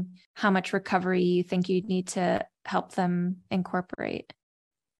measuring how much recovery you think you need to help them incorporate?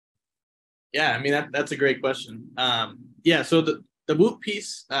 Yeah, I mean, that's a great question. Yeah, so the Whoop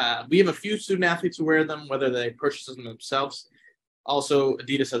piece, we have a few student athletes who wear them, whether they purchase them themselves. Also,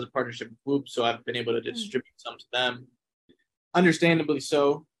 Adidas has a partnership with Whoop, so I've been able to distribute some to them. Understandably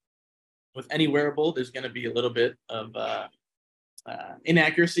so. With any wearable, there's going to be a little bit of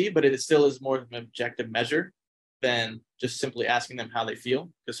inaccuracy, but it still is more of an objective measure than just simply asking them how they feel,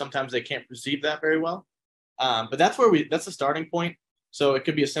 because sometimes they can't perceive that very well. But that's the starting point. So it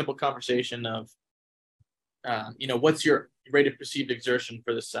could be a simple conversation of, what's your rate of perceived exertion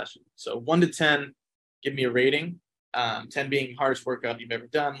for this session? So 1 to 10, give me a rating. 10 being hardest workout you've ever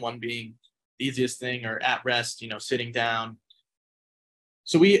done, 1 being the easiest thing, or at rest, sitting down.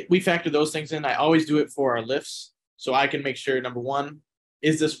 So we factor those things in. I always do it for our lifts, so I can make sure, number one,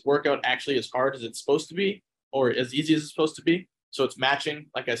 is this workout actually as hard as it's supposed to be, or as easy as it's supposed to be? So it's matching,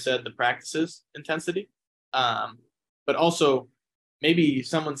 like I said, the practice's intensity. But also, maybe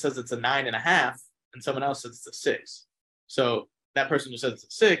someone says it's a 9.5, and someone else says it's a 6. So that person who says it's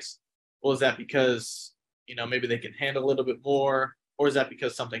a 6, well, is that because maybe they can handle a little bit more, or is that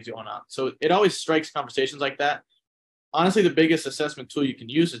because something's going on? So it always strikes conversations like that. Honestly, the biggest assessment tool you can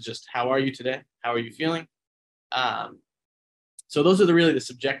use is just, how are you today? How are you feeling? So those are really the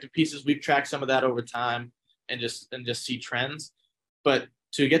subjective pieces. We've tracked some of that over time and just see trends. But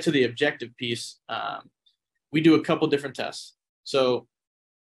to get to the objective piece, we do a couple different tests. So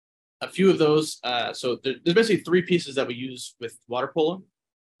a few of those, so there's basically 3 pieces that we use with water polo.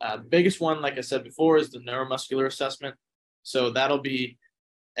 The biggest one, like I said before, is the neuromuscular assessment. So that'll be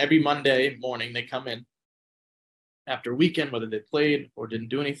every Monday morning. They come in after a weekend, whether they played or didn't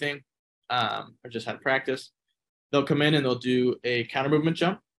do anything, or just had practice. They'll come in and they'll do a counter movement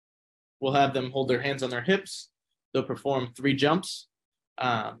jump. We'll have them hold their hands on their hips. They'll perform 3 jumps.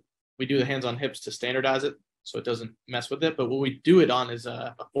 We do the hands on hips to standardize it so it doesn't mess with it. But what we do it on is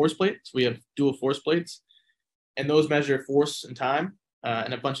a force plate. So we have dual force plates, and those measure force and time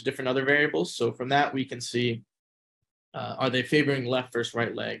and a bunch of different other variables. So from that, we can see, are they favoring left versus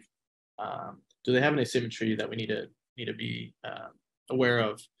right leg? Do they have an asymmetry that we need to be aware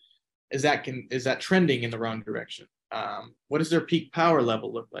of? Is that trending in the wrong direction? What does their peak power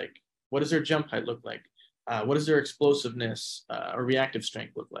level look like? What does their jump height look like? What does their explosiveness or reactive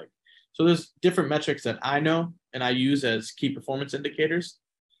strength look like? So there's different metrics that I know and I use as key performance indicators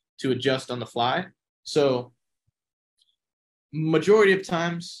to adjust on the fly. So majority of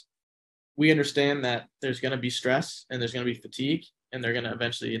times we understand that there's going to be stress and there's going to be fatigue, and they're going to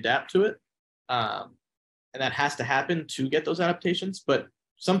eventually adapt to it. And that has to happen to get those adaptations, but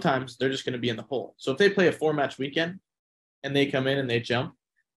sometimes they're just going to be in the hole. So if they play a 4-match weekend and they come in and they jump,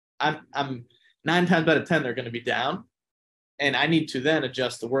 I'm 9 times out of 10, they're going to be down, and I need to then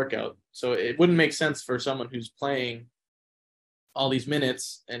adjust the workout. So it wouldn't make sense for someone who's playing all these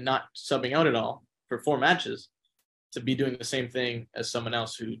minutes and not subbing out at all for 4 matches to be doing the same thing as someone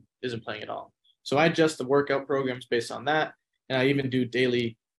else who isn't playing at all. So I adjust the workout programs based on that. And I even do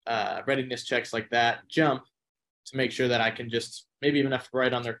daily readiness checks like that, jump, to make sure that I can just maybe even have to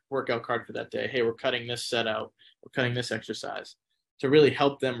write on their workout card for that day, hey, we're cutting this set out, we're cutting this exercise, to really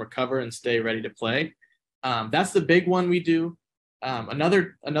help them recover and stay ready to play. That's the big one we do.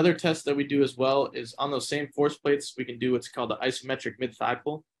 Another test that we do as well is on those same force plates, we can do what's called the isometric mid-thigh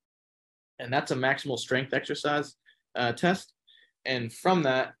pull, and that's a maximal strength exercise test. And from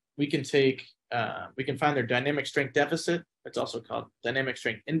that, we can find their dynamic strength deficit. It's also called dynamic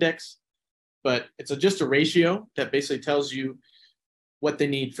strength index, but it's just a ratio that basically tells you what they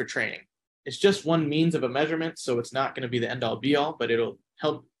need for training. It's just one means of a measurement, so it's not going to be the end all be all, but it'll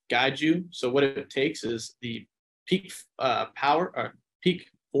help guide you. So what it takes is the peak power or peak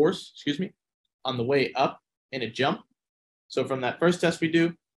force, on the way up in a jump. So from that first test we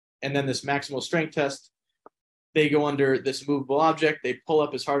do, and then this maximal strength test, they go under this movable object, they pull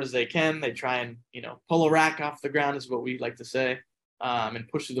up as hard as they can, they try and pull a rack off the ground is what we like to say, and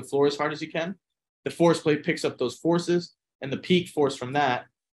push through the floor as hard as you can. The force plate picks up those forces, and the peak force from that,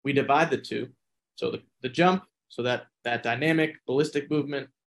 we divide the two. So the jump, so that dynamic ballistic movement,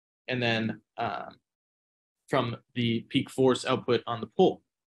 and then from the peak force output on the pull.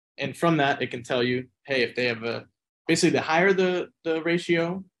 And from that, it can tell you, hey, if they have basically the higher the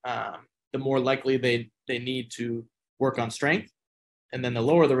ratio, the more likely they need to work on strength. And then the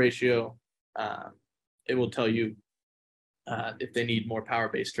lower the ratio, it will tell you if they need more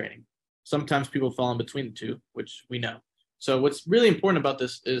power-based training. Sometimes people fall in between the two, which we know. So what's really important about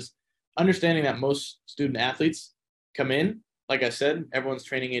this is understanding that most student athletes come in, like I said, everyone's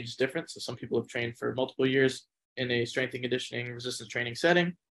training age is different. So some people have trained for multiple years in a strength and conditioning resistance training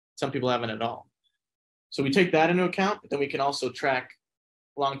setting. Some people haven't at all. So we take that into account, but then we can also track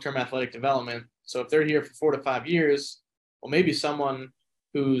long-term athletic development. So if they're here for 4 to 5 years, well, maybe someone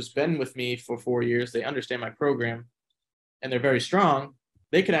who's been with me for 4 years, they understand my program, and they're very strong,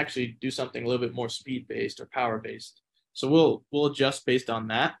 they could actually do something a little bit more speed-based or power-based. So we'll adjust based on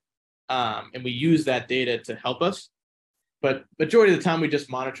that, and we use that data to help us. But majority of the time, we just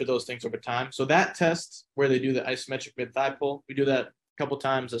monitor those things over time. So that test where they do the isometric mid-thigh pull, we do that a couple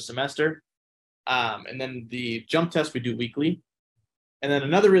times a semester. And then the jump test we do weekly. And then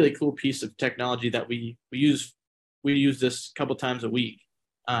another really cool piece of technology that we use this a couple times a week,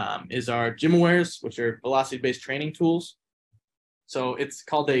 is our GymAwares, which are velocity-based training tools. So it's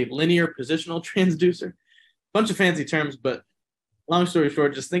called a linear positional transducer. Bunch of fancy terms, but long story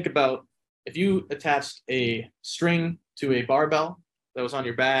short, just think about if you attached a string to a barbell that was on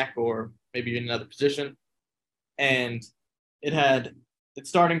your back or maybe in another position, and it had its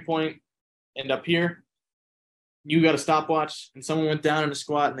starting point and up here, you got a stopwatch and someone went down in a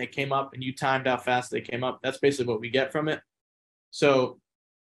squat and they came up and you timed how fast they came up. That's basically what we get from it. So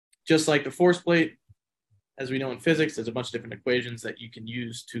just like the force plate, as we know in physics, there's a bunch of different equations that you can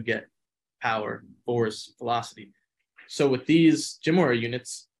use to get power, force, velocity. So with these GymAware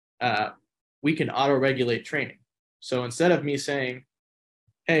units, we can auto-regulate training. So instead of me saying,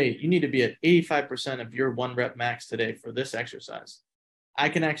 hey, you need to be at 85% of your 1 rep max today for this exercise, I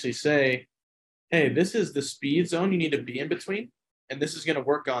can actually say, hey, this is the speed zone you need to be in between, and this is going to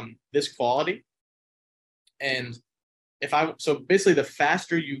work on this quality. And so basically the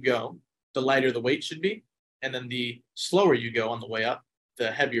faster you go, the lighter the weight should be, and then the slower you go on the way up,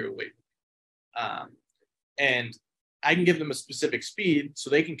 the heavier weight. And I can give them a specific speed so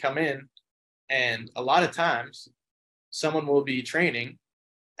they can come in, and a lot of times someone will be training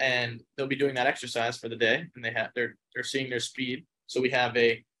and they'll be doing that exercise for the day, and they're seeing their speed. So we have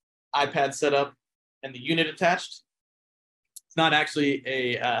a iPad set up and the unit attached. It's not actually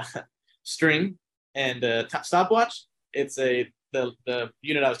a string and a stopwatch. It's the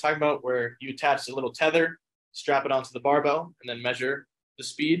unit I was talking about where you attach a little tether, strap it onto the barbell, and then measure the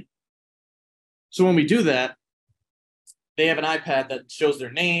speed. So when we do that, they have an iPad that shows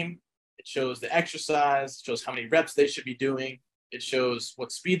their name, it shows the exercise, it shows how many reps they should be doing, it shows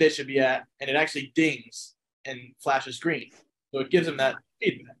what speed they should be at, and it actually dings and flashes green. So it gives them that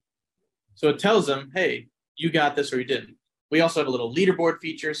feedback. So it tells them, hey, you got this or you didn't. We also have a little leaderboard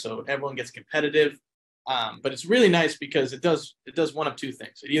feature, so everyone gets competitive. But it's really nice because it does one of two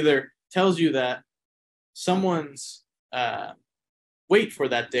things. It either tells you that someone's weight for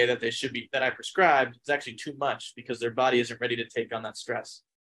that day that I prescribed is actually too much because their body isn't ready to take on that stress,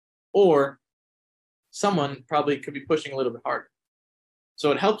 or someone probably could be pushing a little bit harder.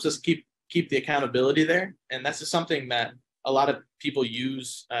 So it helps us keep the accountability there, and that's just something that a lot of people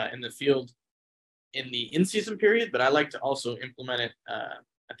use in the field in the in-season period, but I like to also implement it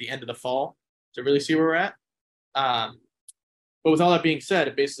at the end of the fall to really see where we're at. But with all that being said,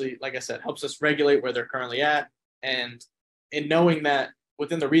 it basically, like I said, helps us regulate where they're currently at. And in knowing that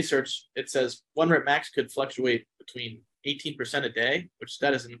within the research, it says 1 rep max could fluctuate between 18% a day, which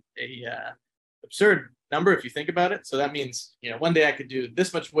that is an absurd number if you think about it. So that means, one day I could do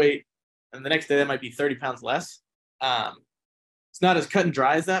this much weight, and the next day that might be 30 pounds less. it's not as cut and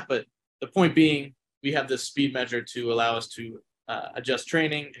dry as that, but the point being, we have this speed measure to allow us to adjust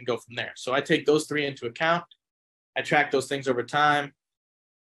training and go from there. So I take those three into account. I track those things over time.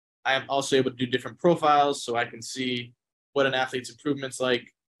 I am also able to do different profiles so I can see what an athlete's improvement's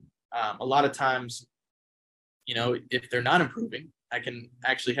like. A lot of times, if they're not improving, I can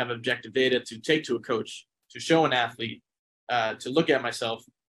actually have objective data to take to a coach, to show an athlete, to look at myself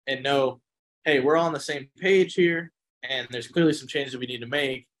and know, hey, we're all on the same page here, and there's clearly some changes we need to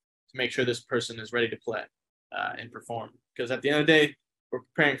make sure this person is ready to play and perform. Because at the end of the day, we're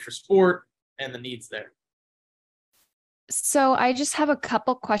preparing for sport and the needs there. So I just have a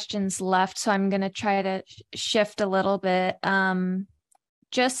couple questions left, so I'm going to try to shift a little bit.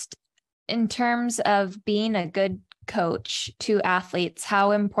 Just in terms of being a good coach to athletes,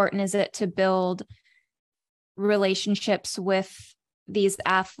 how important is it to build relationships with these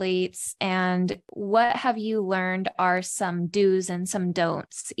athletes, and what have you learned are some do's and some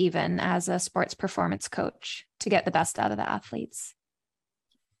don'ts, even as a sports performance coach, to get the best out of the athletes?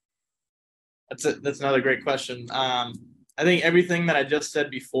 That's another great question. I think everything that I just said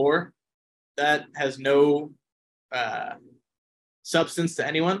before, that has no substance to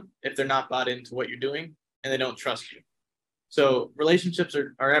anyone if they're not bought into what you're doing and they don't trust you. So relationships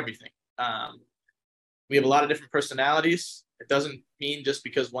are everything. We have a lot of different personalities. It doesn't mean just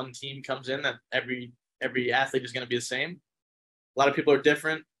because one team comes in that every athlete is going to be the same. A lot of people are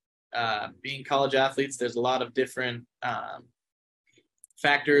different. Being college athletes, there's a lot of different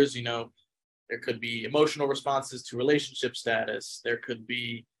factors. There could be emotional responses to relationship status. There could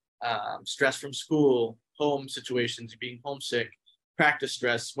be stress from school, home situations, being homesick, practice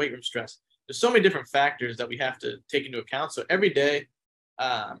stress, weight room stress. There's so many different factors that we have to take into account. So every day,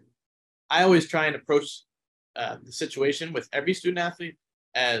 I always try and approach the situation with every student athlete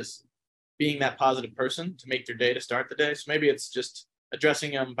as being that positive person to make their day, to start the day. So maybe it's just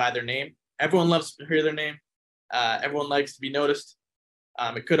addressing them by their name. Everyone loves to hear their name. Everyone likes to be noticed.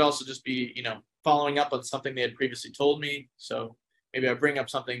 It could also just be, following up on something they had previously told me. So maybe I bring up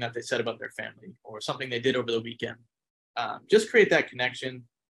something that they said about their family or something they did over the weekend. Just create that connection.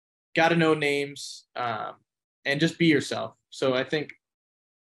 Got to know names and just be yourself. So I think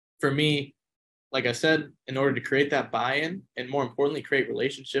for me, like I said, in order to create that buy-in and more importantly, create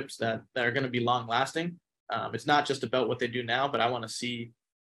relationships that are going to be long lasting, it's not just about what they do now, but I want to see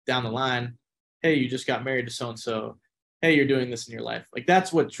down the line, hey, you just got married to so-and-so. Hey, you're doing this in your life. Like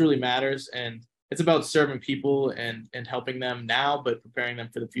that's what truly matters. And it's about serving people and helping them now, but preparing them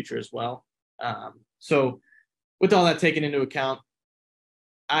for the future as well. So with all that taken into account,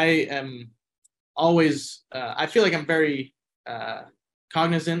 I am always, I feel like I'm very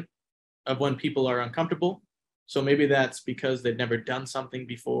cognizant of when people are uncomfortable. So maybe that's because they've never done something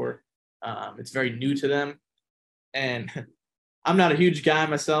before. It's very new to them. And I'm not a huge guy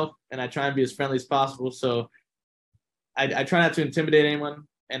myself, and I try and be as friendly as possible. So I try not to intimidate anyone,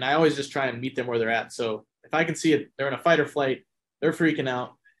 and I always just try and meet them where they're at. So if I can see it, they're in a fight or flight, they're freaking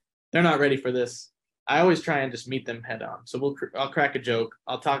out, they're not ready for this, I always try and just meet them head on. So I'll crack a joke.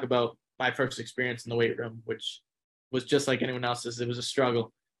 I'll talk about my first experience in the weight room, which was just like anyone else's. It was a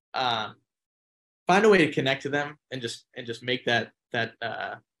struggle. Find a way to connect to them and just make that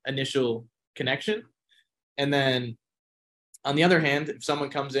initial connection. And then on the other hand, if someone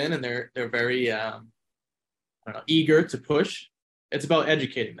comes in and they're very eager to push, it's about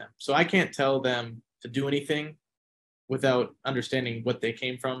educating them. So I can't tell them to do anything without understanding what they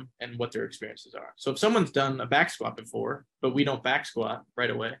came from and what their experiences are. So if someone's done a back squat before, but we don't back squat right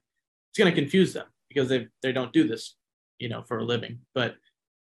away, it's going to confuse them because they don't do this, for a living. But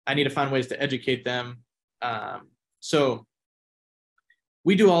I need to find ways to educate them. So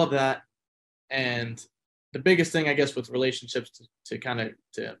we do all of that. And the biggest thing, I guess, with relationships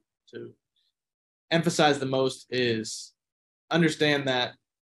to emphasize the most is understand that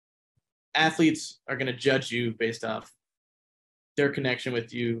athletes are going to judge you based off their connection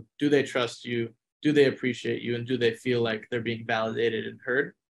with you. Do they trust you? Do they appreciate you? And do they feel like they're being validated and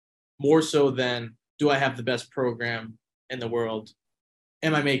heard? More so than, do I have the best program in the world?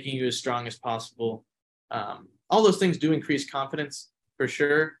 Am I making you as strong as possible? All those things do increase confidence for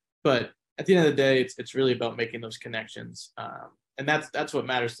sure. But at the end of the day, it's really about making those connections. And that's what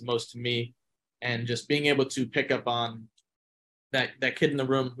matters the most to me. And just being able to pick up on that kid in the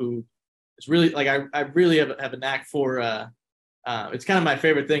room who is really like, I really have a knack for, it's kind of my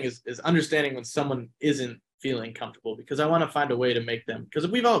favorite thing is understanding when someone isn't feeling comfortable, because I want to find a way to make them, because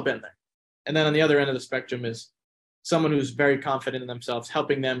we've all been there. And then on the other end of the spectrum is someone who's very confident in themselves,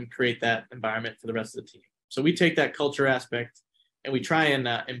 helping them create that environment for the rest of the team. So we take that culture aspect and we try and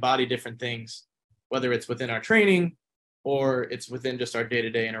embody different things, whether it's within our training, or it's within just our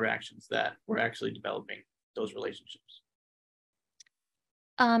day-to-day interactions that we're actually developing those relationships.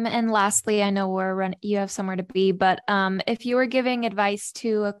 And lastly, I know you have somewhere to be, but if you were giving advice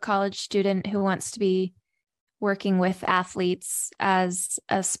to a college student who wants to be working with athletes as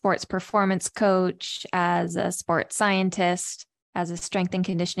a sports performance coach, as a sports scientist, as a strength and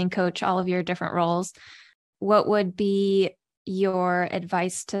conditioning coach, all of your different roles, what would be your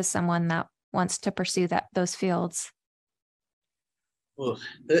advice to someone that wants to pursue those fields? Well,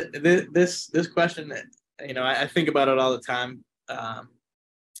 this question, I think about it all the time.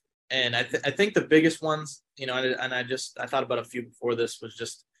 And I think the biggest ones, and I thought about a few before this, was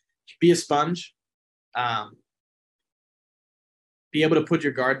just be a sponge, be able to put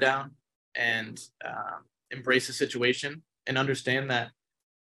your guard down and embrace the situation and understand that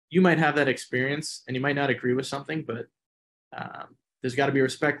you might have that experience and you might not agree with something, but there's got to be a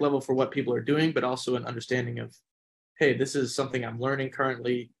respect level for what people are doing, but also an understanding of, hey, this is something I'm learning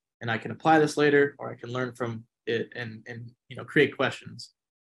currently and I can apply this later, or I can learn from it and create questions.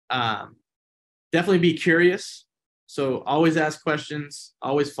 Definitely be curious. So always ask questions,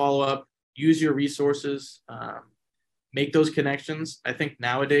 always follow up, use your resources, make those connections. I think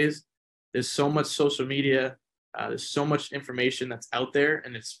nowadays there's so much social media, there's so much information that's out there,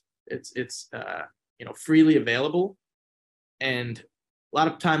 and it's freely available. And a lot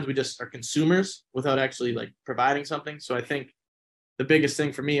of times we just are consumers without actually like providing something. So I think the biggest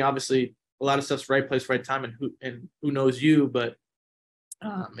thing for me, obviously, a lot of stuff's right place, right time, and who knows you, but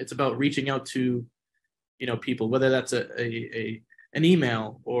it's about reaching out to, people, whether that's an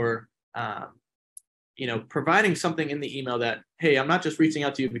email or, providing something in the email that, hey, I'm not just reaching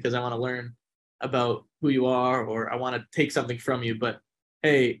out to you because I want to learn about who you are, or I want to take something from you, but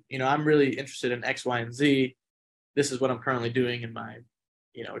hey, I'm really interested in X, Y, and Z. This is what I'm currently doing in my,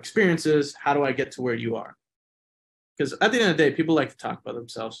 experiences. How do I get to where you are? Because at the end of the day, people like to talk about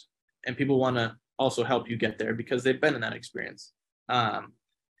themselves, and people want to also help you get there because they've been in that experience.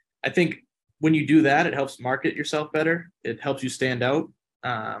 I think when you do that, it helps market yourself better. It helps you stand out.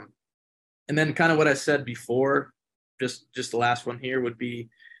 And then kind of what I said before, just the last one here would be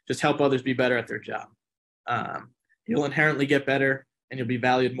just help others be better at their job. You'll inherently get better and you'll be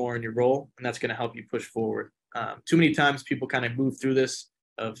valued more in your role, and that's going to help you push forward. Too many times people kind of move through this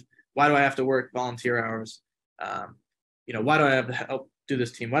of, why do I have to work volunteer hours? Why do I have to help do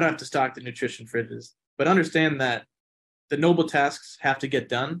this team? Why do I have to stock the nutrition fridges? But understand that the noble tasks have to get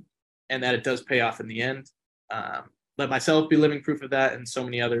done and that it does pay off in the end. Let myself be living proof of that, and so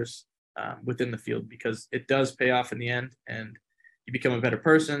many others within the field, because it does pay off in the end, and you become a better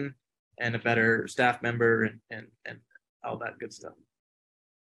person and a better staff member and all that good stuff.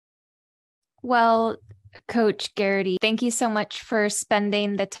 Well, Coach Garrity, thank you so much for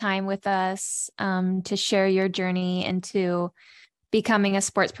spending the time with us to share your journey into becoming a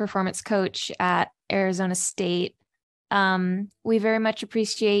sports performance coach at Arizona State. We very much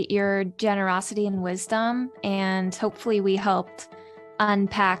appreciate your generosity and wisdom, and hopefully we helped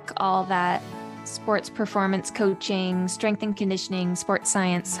unpack all that sports performance coaching, strength and conditioning, sports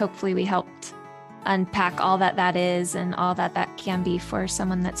science. Hopefully we helped unpack all that is and all that can be for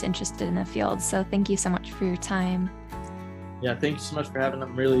someone that's interested in the field. So thank you so much for your time. Yeah, thank you so much for having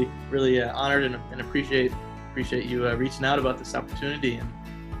them. Really, really honored and appreciate you reaching out about this opportunity.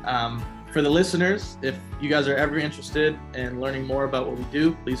 And for the listeners, if you guys are ever interested in learning more about what we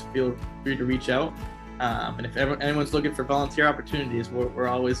do, please feel free to reach out. And if anyone's looking for volunteer opportunities, we're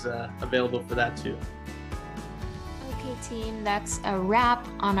always available for that too. Okay, team, that's a wrap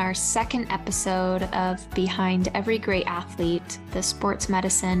on our second episode of Behind Every Great Athlete, the Sports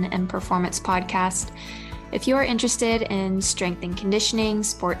Medicine and Performance Podcast. If you're interested in strength and conditioning,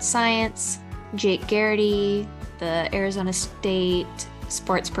 sports science, Jake Garrity, the Arizona State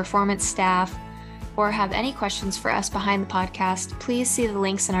sports performance staff, or have any questions for us behind the podcast, please see the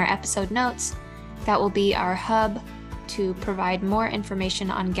links in our episode notes. That will be our hub to provide more information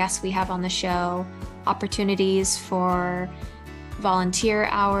on guests we have on the show, opportunities for volunteer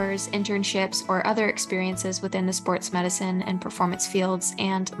hours, internships, or other experiences within the sports medicine and performance fields,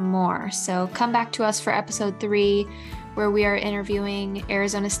 and more. So come back to us for episode 3, where we are interviewing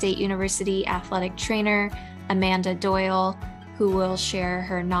Arizona State University athletic trainer Amanda Doyle, who will share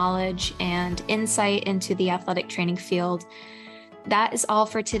her knowledge and insight into the athletic training field. That is all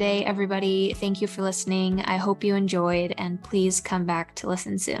for today, everybody. Thank you for listening. I hope you enjoyed, and please come back to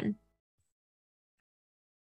listen soon.